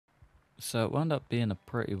So it wound up being a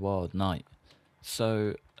pretty wild night.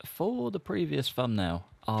 So for the previous thumbnail,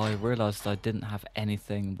 I realised I didn't have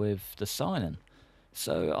anything with the sign in.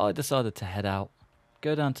 So I decided to head out,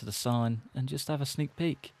 go down to the sign and just have a sneak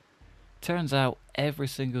peek. Turns out every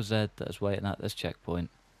single Zed that was waiting at this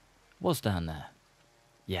checkpoint was down there.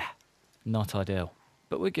 Yeah, not ideal,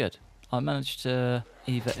 but we're good. I managed to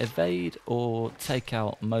either evade or take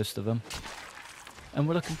out most of them, and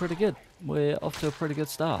we're looking pretty good. We're off to a pretty good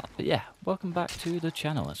start. But yeah, welcome back to the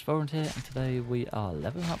channel. It's Vorant here, and today we are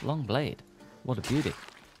leveling up Long Blade. What a beauty.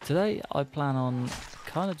 Today I plan on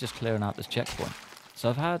kind of just clearing out this checkpoint. So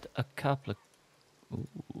I've had a couple of...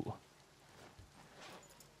 Ooh.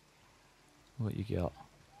 What you got?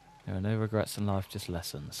 There are no regrets in life, just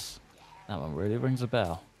lessons. That one really rings a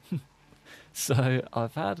bell. So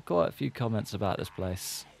I've had quite a few comments about this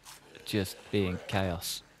place just being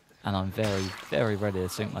chaos. And I'm very, very ready to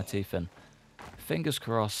sink my teeth in. Fingers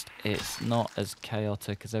crossed it's not as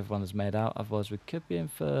chaotic as everyone has made out, otherwise we could be in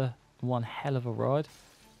for one hell of a ride.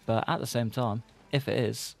 But at the same time, if it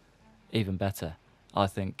is, even better. I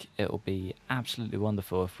think it will be absolutely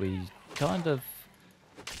wonderful if we kind of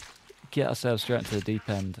get ourselves straight into the deep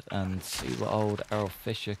end and see what old Earl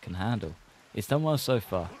Fischer can handle. He's done well so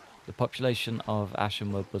far. The population of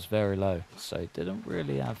Ashenwood was very low, so he didn't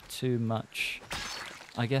really have too much,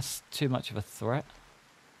 I guess, too much of a threat.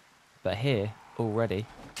 But here, already,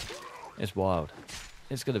 it's wild.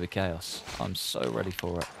 It's going to be chaos. I'm so ready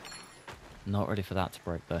for it. Not ready for that to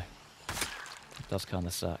break, though. It does kind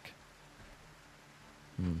of suck.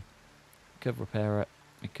 Could repair it.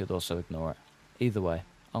 We could also ignore it. Either way,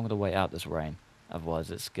 I'm going to wait out this rain.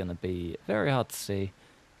 Otherwise, it's going to be very hard to see.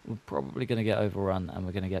 We're probably going to get overrun, and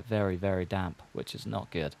we're going to get very, very damp, which is not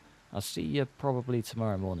good. I'll see you probably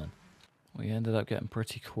tomorrow morning. We ended up getting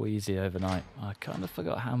pretty queasy overnight. I kind of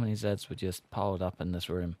forgot how many Zeds were just piled up in this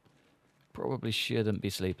room. Probably shouldn't be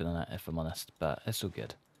sleeping in it, if I'm honest, but it's all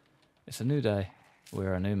good. It's a new day.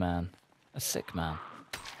 We're a new man. A sick man.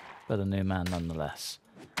 But a new man nonetheless.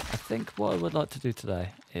 I think what I would like to do today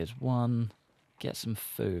is, one, get some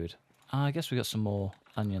food. I guess we got some more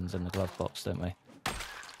onions in the glove box, don't we?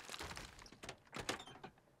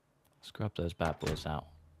 Let's grab those bad boys out.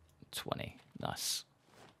 20. Nice.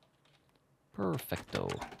 Perfecto.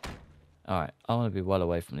 Alright, I want to be well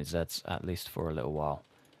away from these Zeds, at least for a little while.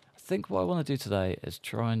 I think what I want to do today is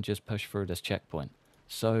try and just push through this checkpoint.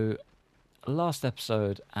 So, last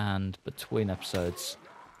episode and between episodes,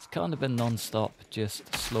 it's kind of been non-stop,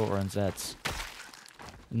 just slaughtering Zeds.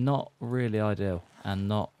 Not really ideal, and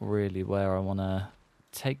not really where I want to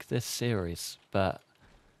take this series, but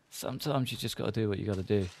sometimes you just got to do what you got to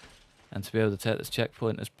do. And to be able to take this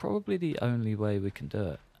checkpoint is probably the only way we can do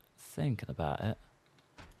it. Thinking about it,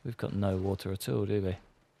 we've got no water at all, do we?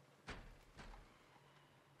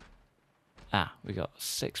 Ah, we got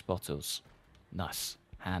 6 bottles. Nice,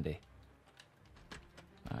 handy.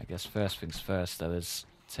 I guess first things first, though, is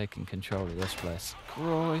taking control of this place.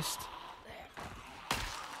 Christ!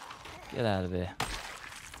 Get out of here.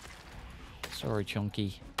 Sorry,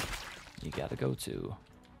 Chunky. You gotta go too.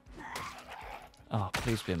 Oh,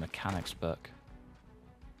 please be a mechanic's book.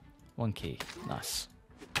 1 key. Nice.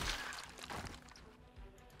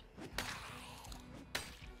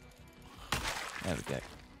 There we go.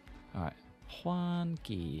 Alright. 1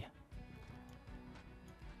 key.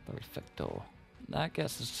 Perfecto. That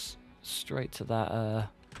gets us straight to that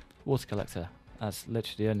water collector. That's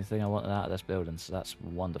literally the only thing I wanted out of this building, so that's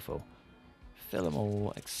wonderful. Fill them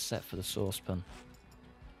all except for the saucepan.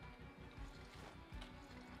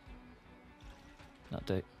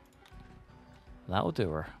 That'll do. That'll do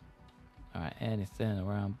her. Alright, anything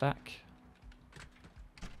around back?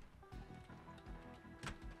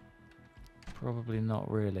 Probably not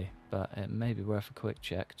really, but it may be worth a quick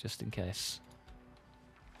check just in case.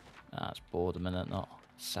 Ah, it's boredom in it, not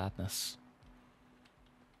sadness.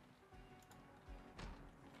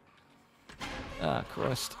 Ah,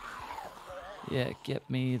 Christ. Yeah, get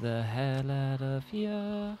me the hell out of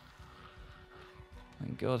here.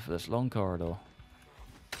 Thank God for this long corridor.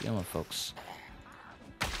 Come on, folks.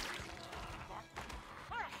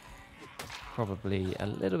 Probably a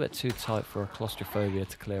little bit too tight for a claustrophobia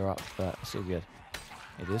to clear up, but it's all good.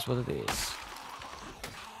 It is what it is.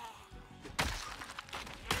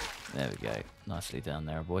 There we go. Nicely done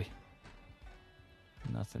there, boy.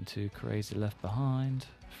 Nothing too crazy left behind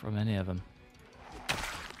from any of them.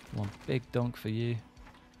 One big donk for you.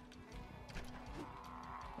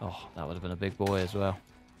 Oh, that would have been a big boy as well.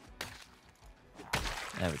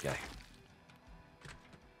 There we go.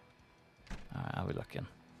 Alright, how are we looking?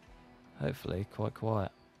 Hopefully quite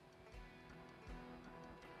quiet.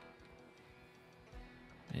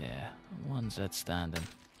 Yeah, one Zed standing.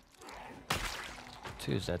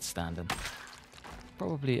 Two Zeds standing.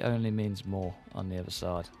 Probably only means more on the other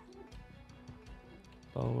side.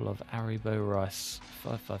 Bowl of Haribo rice.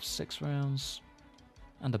 556 rounds.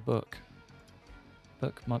 And a book.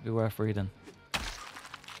 Book might be worth reading.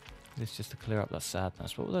 It's just to clear up that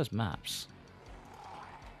sadness. What were those maps?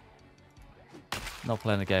 Not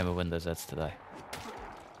playing a game of Windows Zeds today.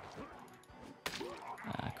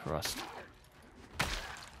 Ah, crust.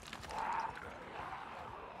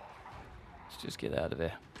 Let's just get out of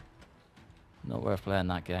here. Not worth playing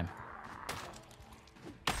that game.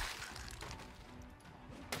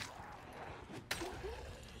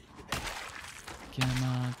 Come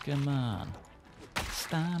on, come on.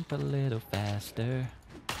 Stomp a little faster.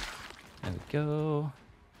 There we go.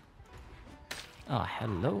 Oh,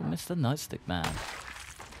 hello, Mr. Nightstick Man.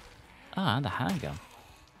 Ah, and a handgun.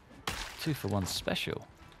 2 for 1 special.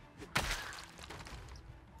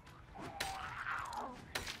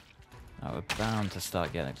 Oh, we're bound to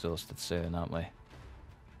start getting exhausted soon, aren't we?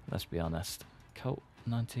 Let's be honest. Colt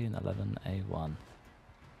 1911A1.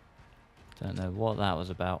 Don't know what that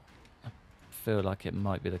was about. I feel like it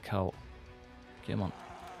might be the Colt. Come on.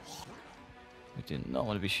 We do not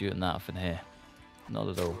want to be shooting that off in here. Not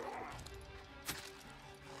at all.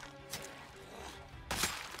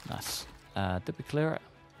 Nice. Did we clear it?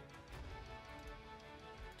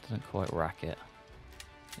 Doesn't quite rack it.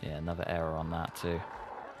 Yeah, another error on that too.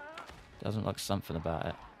 Doesn't look something about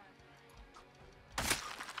it.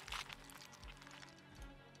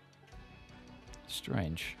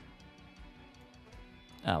 Strange.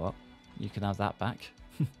 Oh well, you can have that back.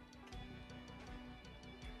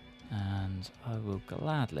 And I will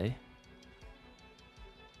gladly...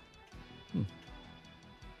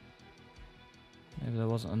 Maybe there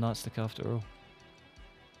wasn't a nightstick after all.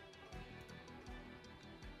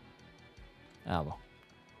 Ah well,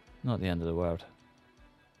 not the end of the world.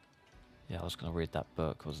 Yeah, I was going to read that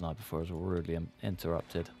book, wasn't I, before I was rudely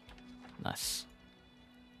interrupted. Nice.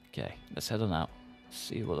 Okay, let's head on out.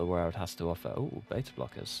 See what the world has to offer. Ooh, beta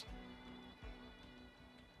blockers.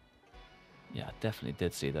 Yeah, I definitely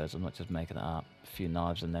did see those. I'm not just making it up. A few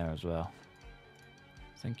knives in there as well.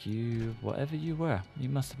 Thank you, whatever you were. You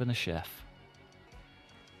must have been a chef.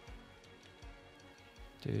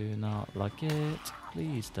 Do not like it.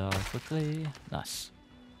 Please die quickly. Nice.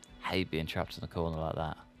 Hate being trapped in a corner like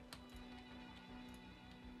that.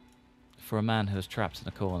 For a man who is trapped in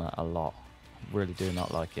a corner a lot, really do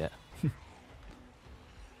not like it.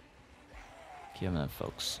 Come on,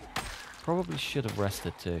 folks. Probably should have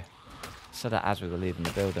rested too. Said that as we were leaving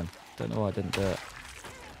the building. Don't know why I didn't do it.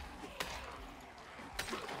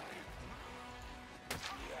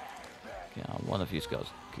 Yeah, one of you's got.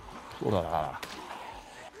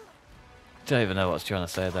 Don't even know what I was trying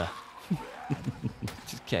to say there.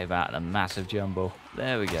 Just came out in a massive jumble.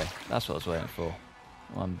 There we go. That's what I was waiting for.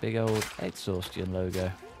 One big old exhaustion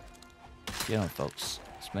logo. Get on, folks.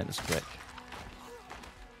 Let's make this quick.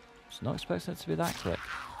 I was not expecting it to be that quick.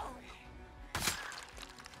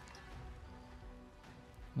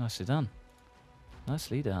 Nicely done.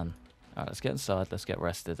 Nicely done. Alright, let's get inside, let's get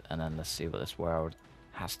rested, and then let's see what this world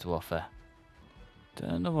has to offer.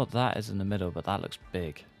 Don't know what that is in the middle, but that looks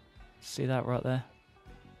big. See that right there?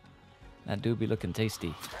 That do be looking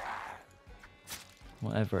tasty.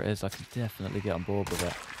 Whatever it is, I can definitely get on board with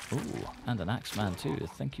it. Ooh, and an axe man too.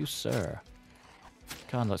 Thank you, sir.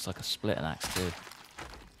 Kind of looks like a splitting axe too.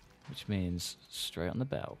 Which means straight on the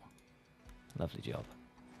bell. Lovely job.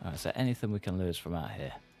 Alright, is there anything we can lose from out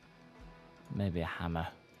here? Maybe a hammer.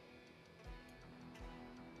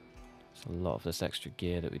 There's a lot of this extra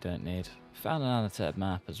gear that we don't need. Found an annotated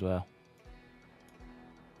map as well.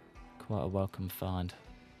 Quite a welcome find.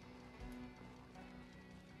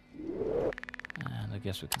 And I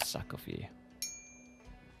guess we can sack off you.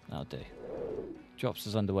 That'll do. Drops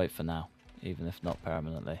us underweight for now, even if not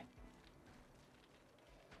permanently.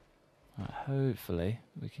 Right, hopefully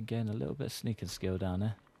we can gain a little bit of sneaking skill down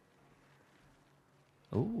there.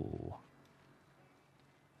 Ooh.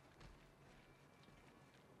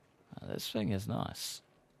 This thing is nice.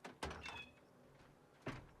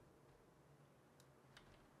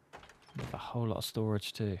 With a whole lot of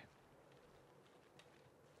storage too.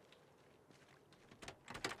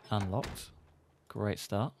 Unlocked. Great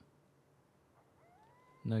start.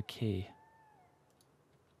 No key.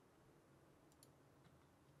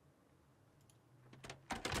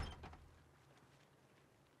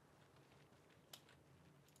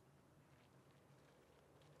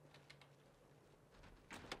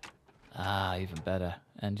 Ah, even better.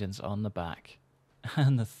 Engine's on the back.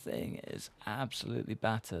 And the thing is absolutely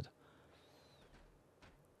battered.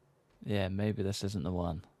 Yeah, maybe this isn't the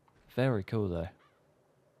one. Very cool though.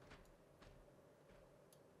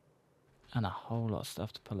 And a whole lot of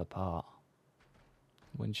stuff to pull apart.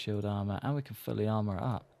 Windshield armour, and we can fully armour it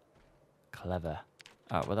up. Clever.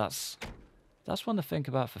 Alright, well that's one to think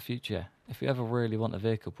about for future. If you ever really want a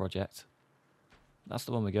vehicle project, that's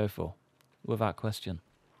the one we go for. Without question.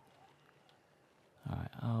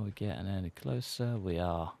 Alright, are we getting any closer? We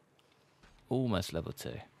are. Almost level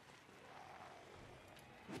 2.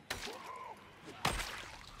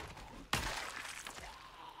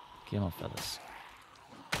 Come on, fellas.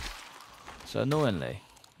 So annoyingly,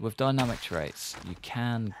 with dynamic traits, you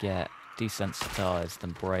can get desensitized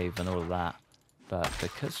and brave and all of that. But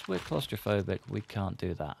because we're claustrophobic, we can't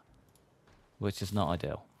do that. Which is not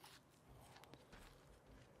ideal.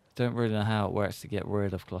 Don't really know how it works to get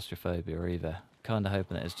rid of claustrophobia either. Kind of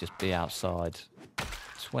hoping it is just be outside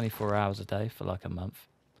 24 hours a day for like a month.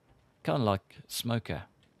 Kind of like smoker.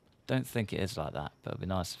 Don't think it is like that, but it'd be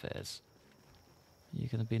nice if it is. You're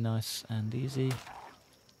going to be nice and easy.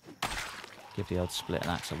 Give the old split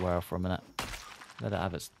and axe a whirl for a minute. Let it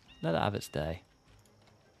have its day.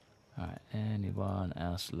 Alright, anyone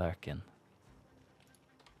else lurking?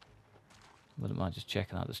 Wouldn't mind just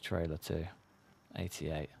checking out this trailer too.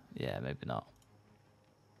 88. Yeah, maybe not.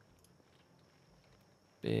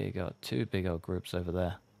 Two big old groups over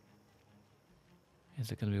there.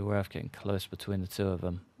 Is it going to be worth getting close between the two of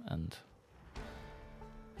them and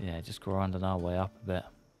yeah, just grinding our way up a bit?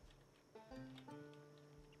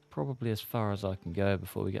 Probably as far as I can go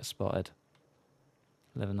before we get spotted.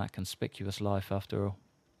 Living that conspicuous life after all.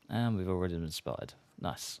 And we've already been spotted.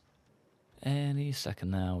 Nice. Any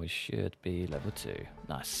second now we should be level 2.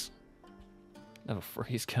 Nice. Level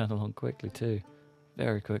 3 is going along quickly too.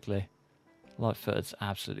 Very quickly. Lightfooted's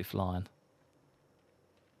absolutely flying.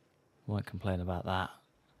 Won't complain about that.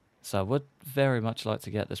 So I would very much like to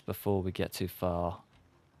get this before we get too far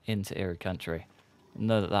into Eerie country.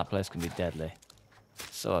 Know that that place can be deadly.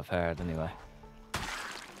 So I've heard anyway.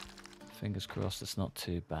 Fingers crossed it's not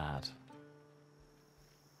too bad.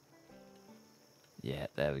 Yeah,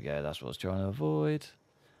 there we go. That's what I was trying to avoid.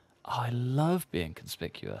 I love being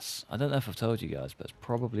conspicuous. I don't know if I've told you guys, but it's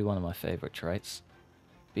probably one of my favourite traits.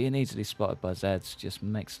 Being easily spotted by Zeds just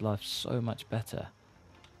makes life so much better.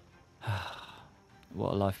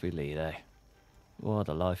 What a life we lead, eh? What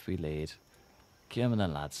a life we lead. Come on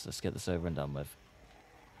then, lads. Let's get this over and done with.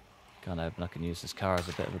 Kind of hoping I can use this car as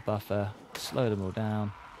a bit of a buffer. Slow them all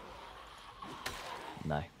down.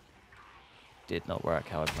 No. Did not work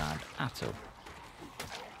how I planned at all.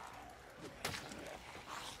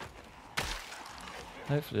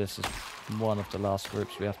 Hopefully this is one of the last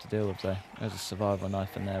groups we have to deal with though. There's a survival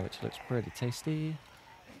knife in there which looks pretty tasty.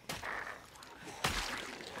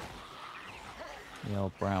 The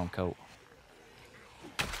old brown coat.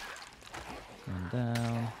 Going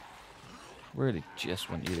down. Really just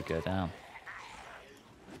want you to go down.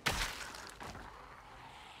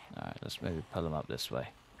 Alright, let's maybe pull them up this way.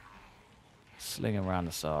 Sling him around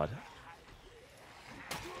the side.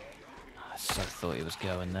 I so thought he was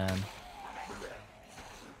going then.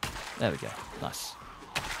 There we go. Nice.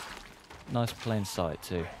 Nice plain sight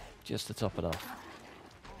too. Just to top it off.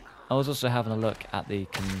 I was also having a look at the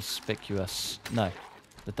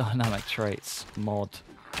the dynamic traits mod.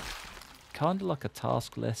 Kind of like a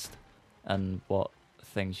task list and what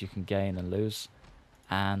things you can gain and lose.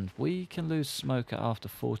 And we can lose smoker after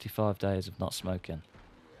 45 days of not smoking.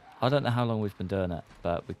 I don't know how long we've been doing it,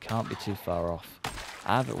 but we can't be too far off.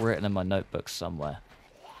 I have it written in my notebook somewhere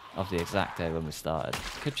of the exact day when we started.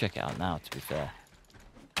 Could check it out now, to be fair.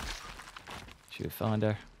 Should we find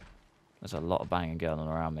her? There's a lot of banging going on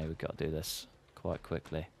around me. We've got to do this quite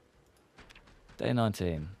quickly. Day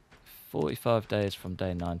 19. 45 days from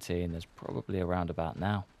day 19 is probably around about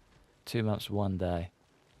now. 2 months, 1 day.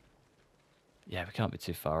 Yeah, we can't be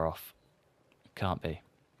too far off. Can't be.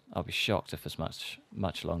 I'll be shocked if it's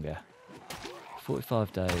much longer.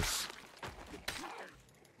 45 days.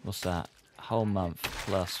 What's that? A whole month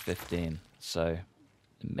plus 15. So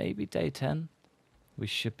maybe day 10 we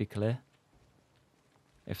should be clear.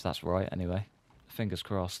 If that's right anyway. Fingers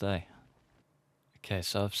crossed, eh? Okay,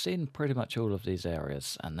 so I've seen pretty much all of these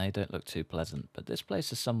areas and they don't look too pleasant, but this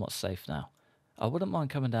place is somewhat safe now. I wouldn't mind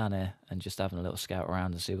coming down here and just having a little scout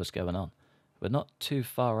around and see what's going on. We're not too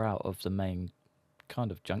far out of the main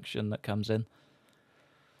kind of junction that comes in.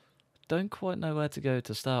 Don't quite know where to go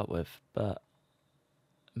to start with, but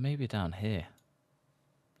maybe down here.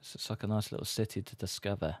 This looks like a nice little city to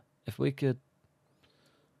discover. If we could...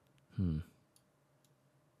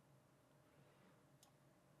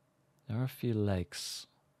 There are a few lakes,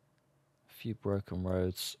 a few broken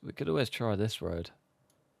roads. We could always try this road.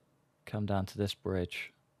 Come down to this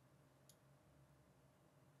bridge.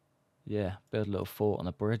 Yeah, build a little fort on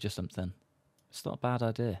a bridge or something. It's not a bad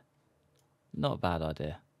idea. Not a bad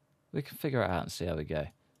idea. We can figure it out and see how we go.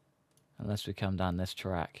 Unless we come down this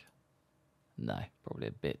track. No, probably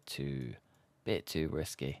a bit too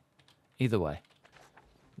risky. Either way,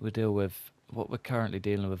 we'll deal with what we're currently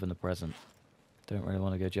dealing with in the present. Don't really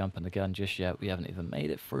want to go jumping the gun just yet. We haven't even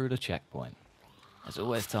made it through the checkpoint. There's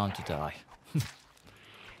always time to die.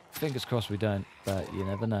 Fingers crossed we don't, but you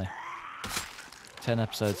never know. 10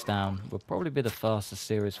 episodes down will probably be the fastest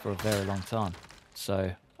series for a very long time.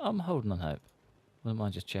 So, I'm holding on hope. Wouldn't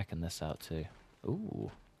mind just checking this out too.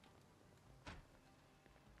 Ooh.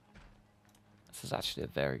 This is actually a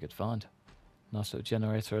very good find. Nice little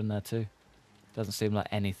generator in there too. Doesn't seem like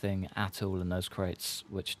anything at all in those crates,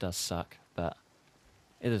 which does suck, but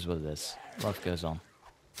it is what it is. Life goes on.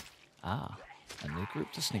 Ah, a new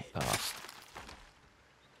group to sneak past.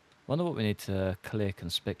 Wonder what we need to clear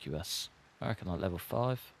conspicuous. I reckon like level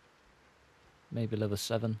 5. Maybe level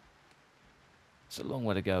 7. It's a long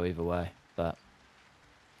way to go either way, but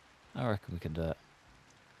I reckon we can do it.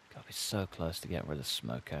 Gotta be so close to getting rid of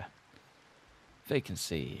Smoker.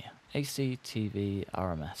 Vacancy. AC, TV,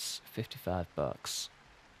 RMS. $55.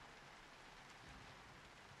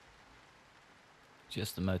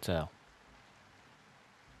 Just a motel.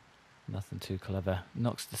 Nothing too clever.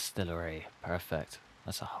 Knox Distillery. Perfect.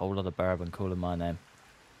 That's a whole lot of bourbon calling my name.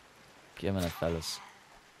 Give me that, fellas.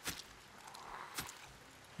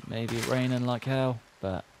 Maybe raining like hell,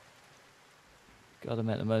 but gotta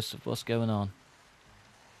make the most of what's going on.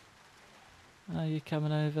 Are you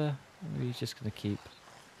coming over? Or are you just gonna keep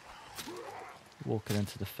walking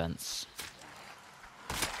into the fence?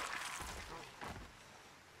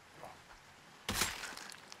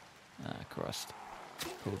 Ah, Christ.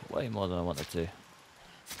 Pulled way more than I wanted to.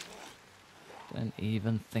 Don't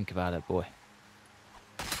even think about it, boy.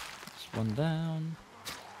 Just one down.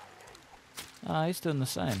 Ah, he's doing the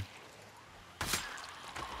same.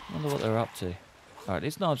 Wonder what they're up to. Alright,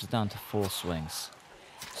 these knives are down to 4 swings.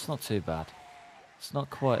 It's not too bad. It's not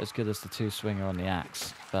quite as good as the 2-swinger on the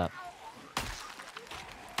axe, but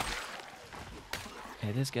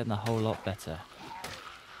it is getting a whole lot better.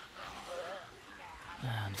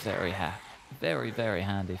 And very, very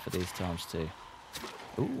handy for these times too.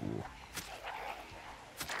 Ooh.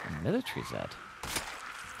 A military Zed.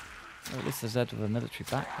 Or at least a Zed with a military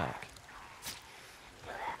backpack.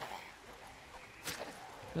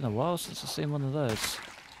 Been a while since I've seen one of those.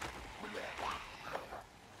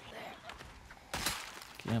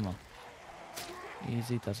 Come on.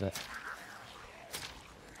 Easy does it.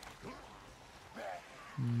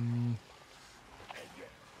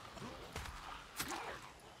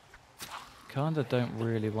 Kinda don't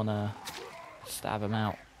really want to stab him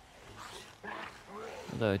out.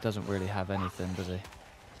 Although he doesn't really have anything, does he?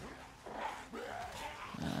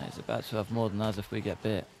 He's about to have more than us if we get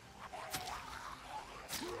bit.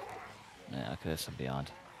 Yeah, okay, there's some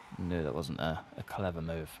behind. Knew that wasn't a clever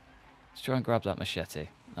move. Let's try and grab that machete.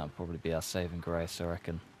 That'll probably be our saving grace, I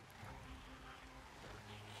reckon.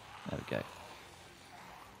 There we go.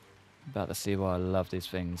 About to see why I love these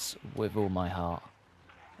things with all my heart.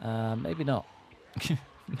 Maybe not.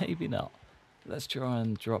 Maybe not. Let's try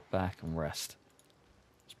and drop back and rest.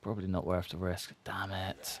 It's probably not worth the risk. Damn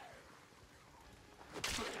it.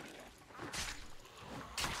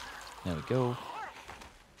 There we go.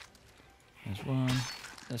 There's 1.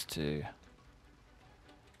 There's 2.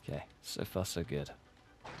 Okay, so far so good.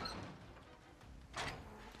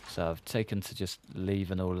 So I've taken to just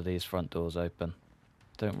leaving all of these front doors open.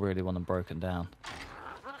 Don't really want them broken down.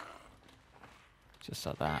 Just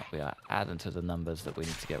like that, we are adding to the numbers that we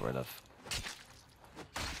need to get rid of.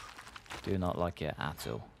 Do not like it at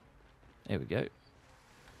all. Here we go.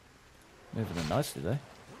 Moving them nicely though.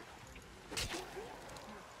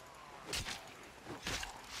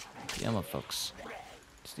 Come on, folks.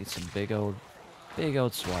 Just need some big old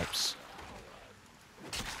swipes.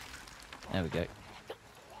 There we go.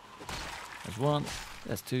 There's 1.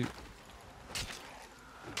 There's 2.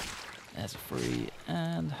 There's a 3.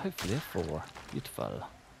 And hopefully a 4. Beautiful.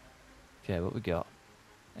 Okay, what we got?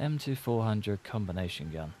 M2400 combination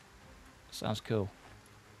gun. Sounds cool.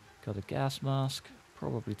 Got a gas mask.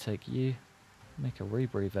 Probably take you. Make a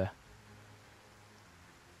rebreather.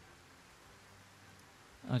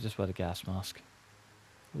 I just wear the gas mask.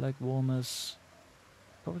 Leg warmers.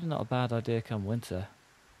 Probably not a bad idea come winter.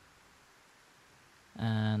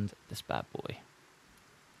 And this bad boy.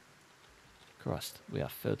 Christ, we are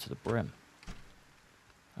filled to the brim.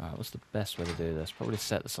 Alright, what's the best way to do this? Probably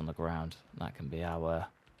set this on the ground. That can be our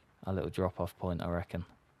little drop-off point, I reckon.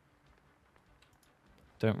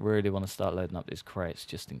 Don't really want to start loading up these crates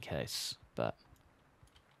just in case, but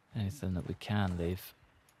Anything that we can leave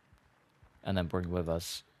and then bring with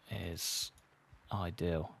us is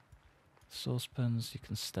ideal. Saucepans, you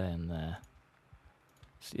can stay in there.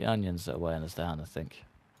 It's the onions that are weighing us down, I think.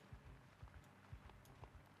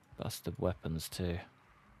 Busted weapons too.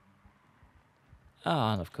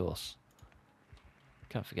 Ah, and of course,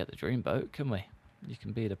 can't forget the dreamboat, can we? You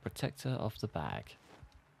can be the protector of the bag.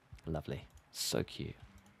 Lovely. So cute.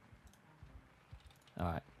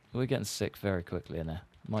 Alright, we're getting sick very quickly in here.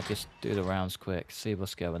 Might just do the rounds quick, see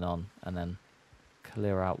what's going on, and then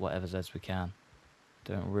clear out whatever Zeds we can.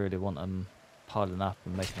 Don't really want them piling up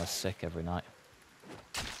and making us sick every night.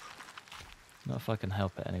 Not if I can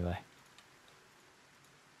help it anyway.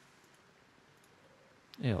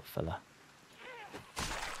 Ew, fella.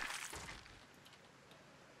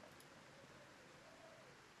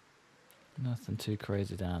 Nothing too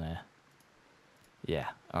crazy down here. Yeah,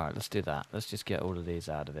 alright, let's do that. Let's just get all of these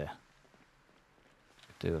out of here.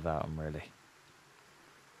 Could do without them, really.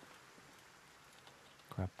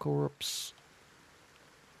 Crab corpse.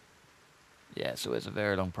 Yeah, so it's a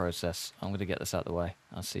very long process. I'm going to get this out of the way.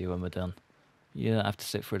 I'll see you when we're done. You don't have to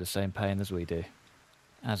sit through the same pain as we do.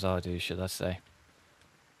 As I do, should I say.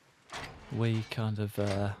 We kind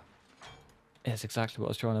of, it's exactly what I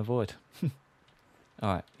was trying to avoid.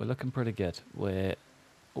 Alright, we're looking pretty good. We're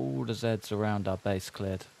all the Zeds around our base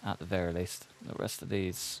cleared, at the very least. The rest of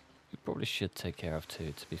these, we probably should take care of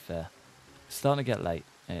too, to be fair. It's starting to get late.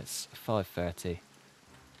 It's 5:30.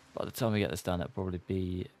 By the time we get this done, it'll probably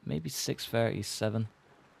be maybe 6:30, 7.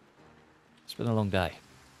 It's been a long day.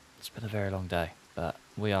 It's been a very long day, but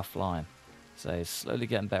we are flying. So slowly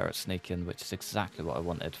getting better at sneaking, which is exactly what I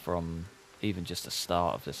wanted from even just the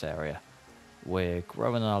start of this area. We're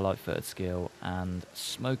growing our light-footed skill, and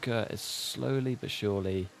Smoker is slowly but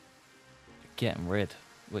surely getting rid,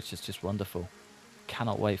 which is just wonderful.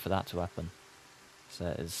 Cannot wait for that to happen. So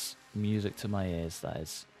it is music to my ears, that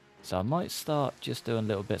is. So I might start just doing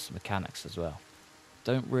little bits of mechanics as well.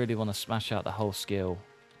 Don't really want to smash out the whole skill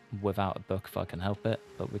without a book if I can help it,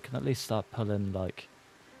 but we can at least start pulling like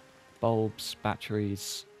bulbs,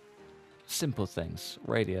 batteries, simple things,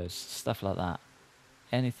 radios, stuff like that.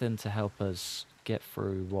 Anything to help us get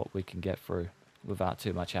through what we can get through without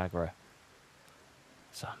too much aggro.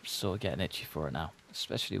 So I'm sort of getting itchy for it now,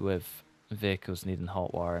 especially with vehicles needing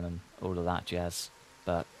hot wiring and all of that jazz.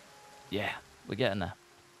 But yeah, we're getting there.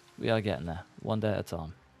 We are getting there, one day at a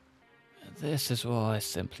time. This is why I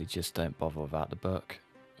simply just don't bother without the book.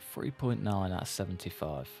 3.9 out of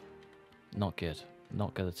 75. Not good.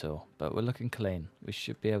 Not good at all. But we're looking clean. We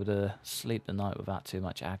should be able to sleep the night without too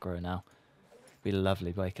much aggro now. Be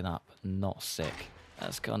lovely waking up, not sick.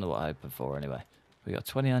 That's kind of what I hoping for anyway. We got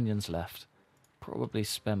 20 onions left. Probably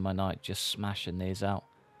spend my night just smashing these out.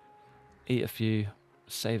 Eat a few,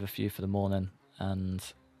 save a few for the morning, and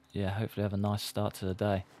yeah, hopefully have a nice start to the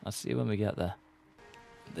day. I'll see you when we get there.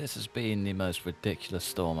 This has been the most ridiculous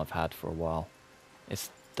storm I've had for a while. It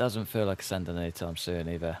doesn't feel like it's ending anytime soon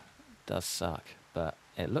either. It does suck, but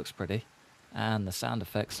it looks pretty. And the sound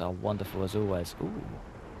effects are wonderful as always. Ooh.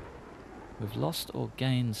 We've lost or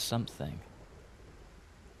gained something.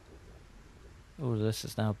 All of this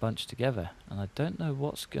is now bunched together, and I don't know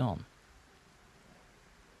what's gone.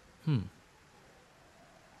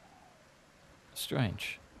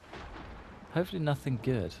 Strange. Hopefully nothing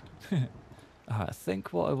good. Alright, I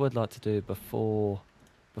think what I would like to do before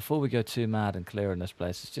we go too mad and clearing this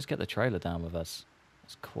place is just get the trailer down with us.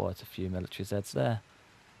 There's quite a few military Zeds there.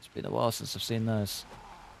 It's been a while since I've seen those.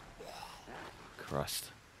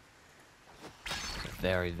 Christ.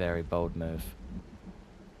 Very, very bold move.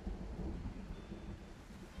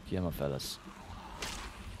 Come on, fellas.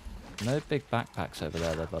 No big backpacks over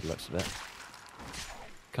there, though, by the looks of it.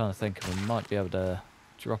 Kind of thinking we might be able to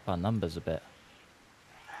drop our numbers a bit.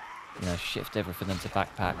 You know, shift everything into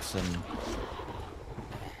backpacks and...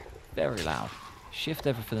 Very loud. Shift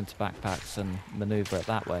everything into backpacks and maneuver it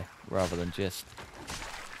that way, rather than just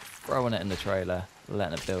throwing it in the trailer,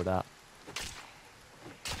 letting it build up.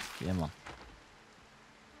 Come on.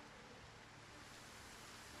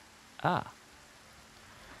 Ah.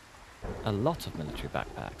 A lot of military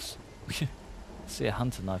backpacks. See a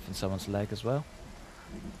hunter knife in someone's leg as well.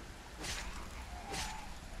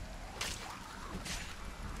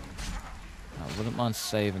 I wouldn't mind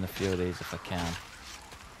saving a few of these if I can.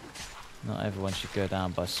 Not everyone should go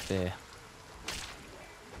down by spear.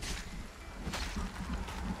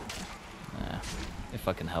 Nah, if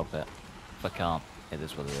I can help it. If I can't, it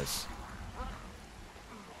is what it is.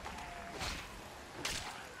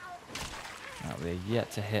 Right, we're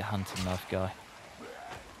yet to hit hunting knife guy.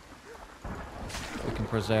 We can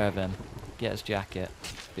preserve him, get his jacket,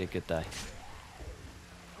 be a good day.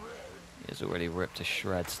 is already ripped to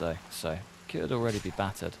shreds though, so could already be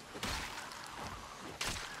battered.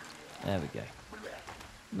 There we go.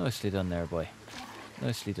 Nicely done there, boy.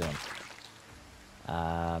 Nicely done.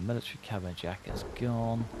 Military cabin jacket's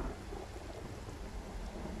gone.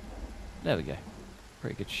 There we go.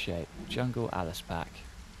 Pretty good shape. Jungle Alice pack.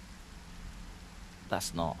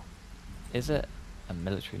 That's not. Is it? A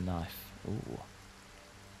military knife. Ooh.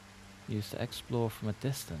 Used to explore from a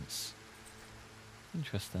distance.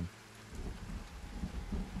 Interesting.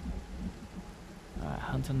 Alright,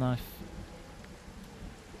 hunter knife.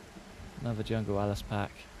 Another Jungle Alice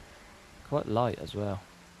pack. Quite light as well.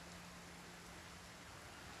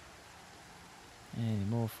 Any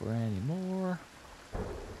more for any more?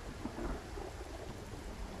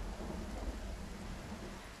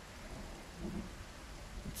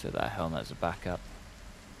 Let's hit that helmet as a backup.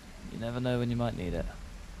 You never know when you might need it.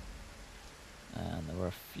 And there were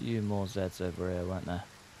a few more Zeds over here, weren't there?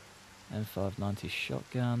 M590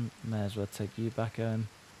 shotgun. May as well take you back home.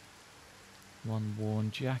 One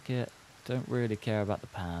worn jacket. Don't really care about the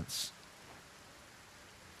pants.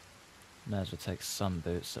 May as well take some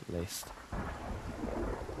boots at least.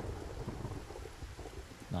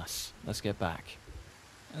 Nice. Let's get back.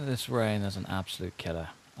 This rain is an absolute killer.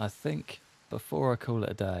 I think before I call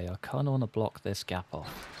it a day, I kind of want to block this gap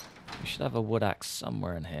off. We should have a wood axe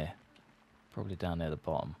somewhere in here. Probably down near the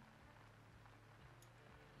bottom.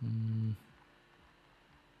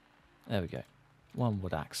 There we go. One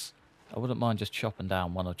wood axe. I wouldn't mind just chopping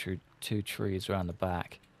down one or two trees around the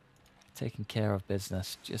back. Taking care of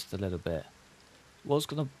business just a little bit. Was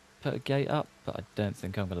going to put a gate up, but I don't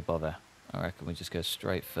think I'm going to bother. I reckon we just go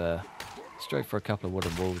straight for a couple of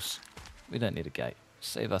wooden walls. We don't need a gate.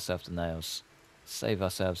 Save ourselves the nails. Save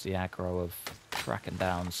ourselves the aggro of tracking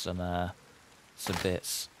down some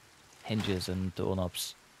bits. Hinges and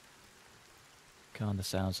doorknobs. Kinda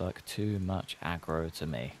sounds like too much aggro to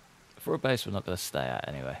me. For a base we're not going to stay at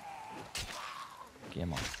anyway.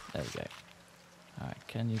 Come on. There we go. Alright,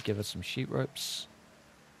 can you give us some sheep ropes?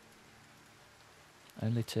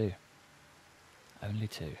 Only 2. Only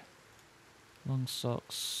 2. Long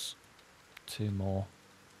socks. 2 more.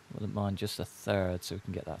 Wouldn't mind just a third so we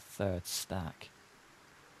can get that third stack.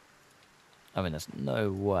 I mean, there's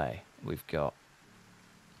no way we've got,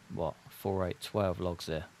 what, 4, 8, 12 logs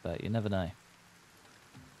here, but you never know.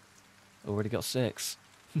 Already got 6.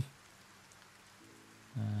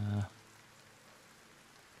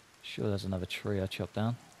 Sure there's another tree I chopped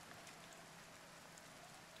down.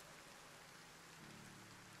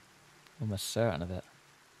 Almost certain of it.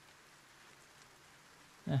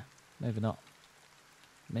 Yeah, maybe not.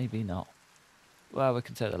 Maybe not. Well, we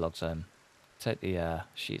can take the logs home. Take the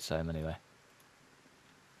sheets home anyway.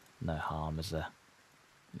 No harm, is there?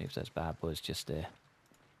 Leave those bad boys just here.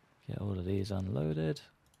 Get all of these unloaded.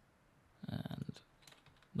 And...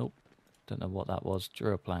 nope. Don't know what that was.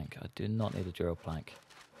 Drill plank. I do not need a drill plank.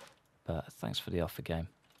 But thanks for the offer, game.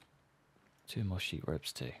 2 more sheet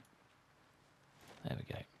ropes too. There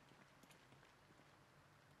we go.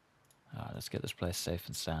 Alright, let's get this place safe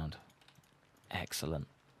and sound. Excellent.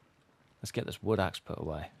 Let's get this wood axe put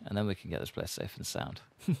away, and then we can get this place safe and sound.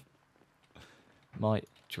 Might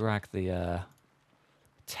drag the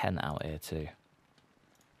tent out here too.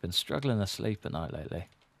 Been struggling to sleep at night lately,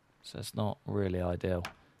 so it's not really ideal.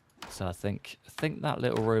 So I think that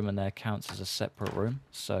little room in there counts as a separate room,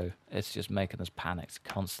 so it's just making us panicked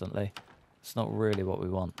constantly. It's not really what we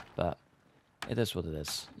want, but it is what it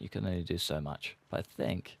is. You can only do so much. But I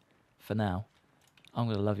think, for now, I'm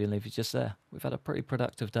going to love you and leave you just there. We've had a pretty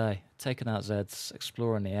productive day. Taking out Zeds,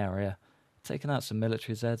 exploring the area, taking out some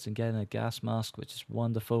military Zeds and getting a gas mask, which is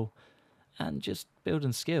wonderful, and just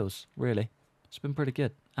building skills, really. It's been pretty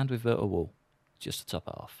good. And we've built a wall, just to top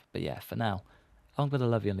it off. But yeah, for now, I'm going to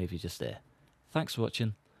love you and leave you just there. Thanks for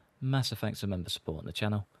watching. Massive thanks to members supporting the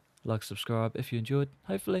channel. Like, subscribe if you enjoyed.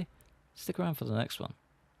 Hopefully, stick around for the next one.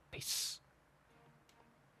 Peace.